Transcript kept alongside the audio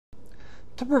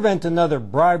To prevent another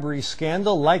bribery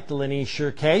scandal like the Lin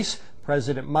Yi-shih case,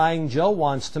 President Ma Ying-jeou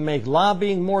wants to make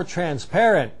lobbying more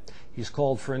transparent. He's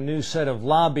called for a new set of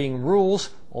lobbying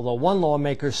rules, although one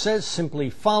lawmaker says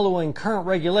simply following current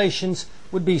regulations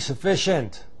would be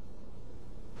sufficient.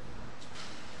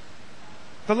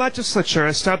 The legislature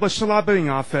established a lobbying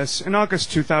office in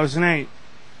August 2008.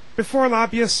 Before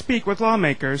lobbyists speak with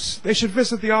lawmakers, they should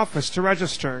visit the office to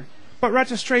register. But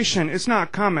registration is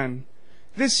not common.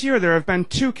 This year there have been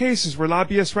 2 cases where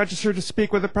lobbyists registered to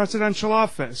speak with the presidential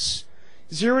office,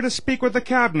 0 to speak with the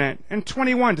cabinet, and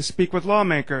 21 to speak with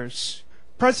lawmakers.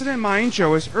 President Ma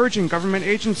Ying-jeou is urging government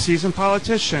agencies and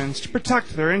politicians to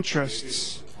protect their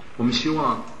interests.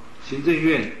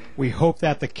 We hope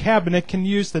that the cabinet can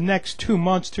use the next 2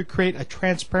 months to create a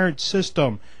transparent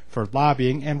system for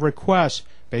lobbying and requests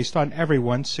based on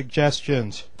everyone's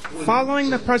suggestions. Following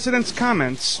the president's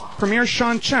comments, Premier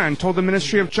Sean Chen told the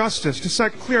Ministry of Justice to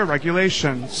set clear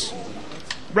regulations.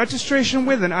 Registration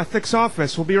with an ethics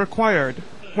office will be required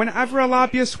whenever a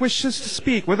lobbyist wishes to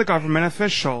speak with a government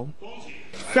official.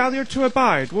 Failure to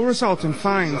abide will result in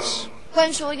fines.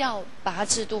 It's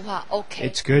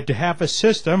good to have a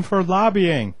system for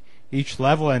lobbying. Each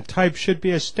level and type should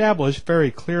be established very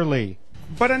clearly.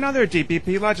 But another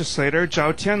DPP legislator,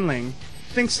 Zhao Tianling,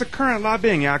 thinks the current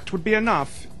lobbying act would be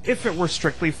enough if it were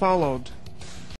strictly followed.